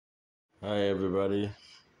Hi everybody,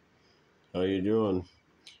 how you doing?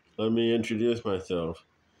 Let me introduce myself.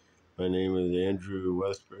 My name is Andrew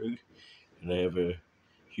Westberg, and I have a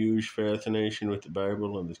huge fascination with the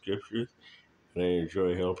Bible and the Scriptures, and I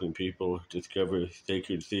enjoy helping people discover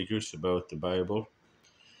sacred secrets about the Bible.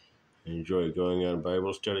 I enjoy going on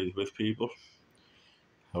Bible studies with people,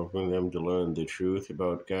 helping them to learn the truth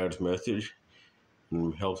about God's message,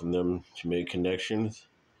 and helping them to make connections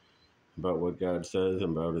about what God says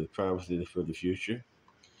and about His promises for the future.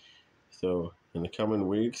 So, in the coming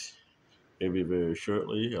weeks, maybe very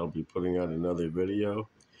shortly, I'll be putting out another video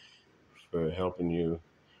for helping you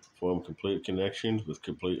form complete connections with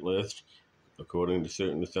complete lists according to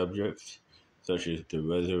certain subjects, such as the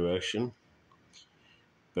resurrection,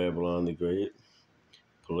 Babylon the Great,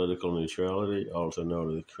 political neutrality, also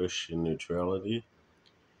known as Christian neutrality,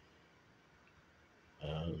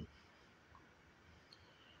 um,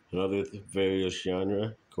 and other various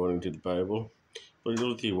genre according to the Bible. But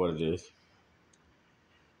you'll see what it is.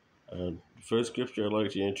 The first scripture I'd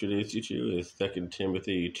like to introduce you to is 2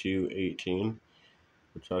 Timothy 2:18.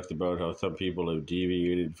 It talks about how some people have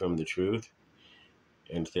deviated from the truth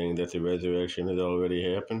and saying that the resurrection has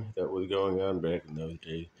already happened. That was going on back in those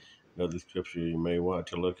days. Another scripture you may want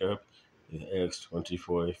to look up is Acts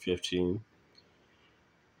 24:15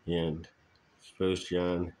 and 1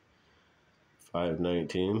 John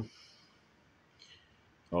 5:19.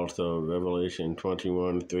 Also Revelation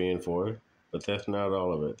 21:3 and 4. But that's not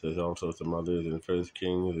all of it. There's also some others in 1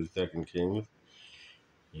 Kings and 2 Kings.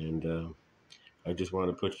 And I just want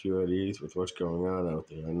to put you at ease with what's going on out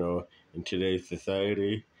there. I know in today's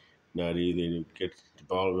society, not easy to get the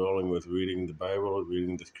ball rolling with reading the Bible,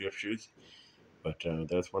 reading the scriptures, but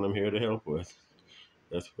that's what I'm here to help with.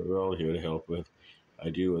 That's what we're all here to help with. I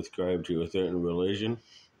do ascribe to a certain religion,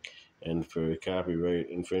 and for copyright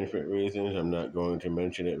infringement reasons, I'm not going to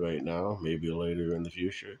mention it right now, maybe later in the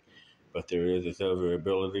future, but there is a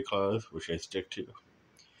severability clause, which I stick to.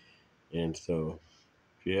 And so,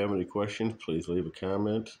 if you have any questions, please leave a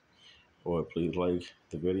comment, or please like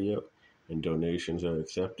the video, and donations are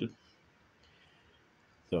accepted.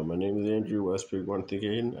 So my name is Andrew Westberg once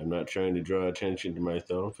again. I'm not trying to draw attention to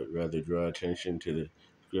myself, but rather draw attention to the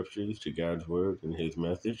scriptures, to God's word and His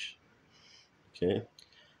message. Okay?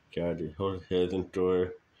 God has in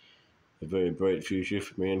store a very bright future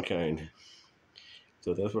for mankind.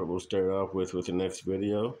 So that's what we'll start off with the next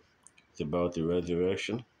video. It's about the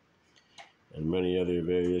resurrection and many other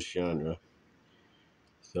various genres.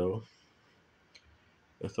 So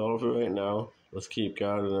that's all for right now. Let's keep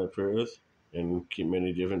God in our prayers and keep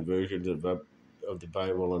many different versions of the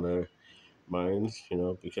Bible in our minds,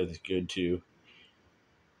 because it's good to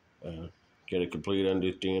uh, get a complete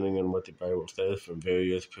understanding on what the Bible says from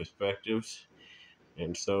various perspectives.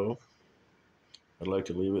 And so I'd like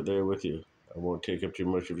to leave it there with you. I won't take up too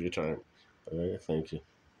much of your time. All right, thank you.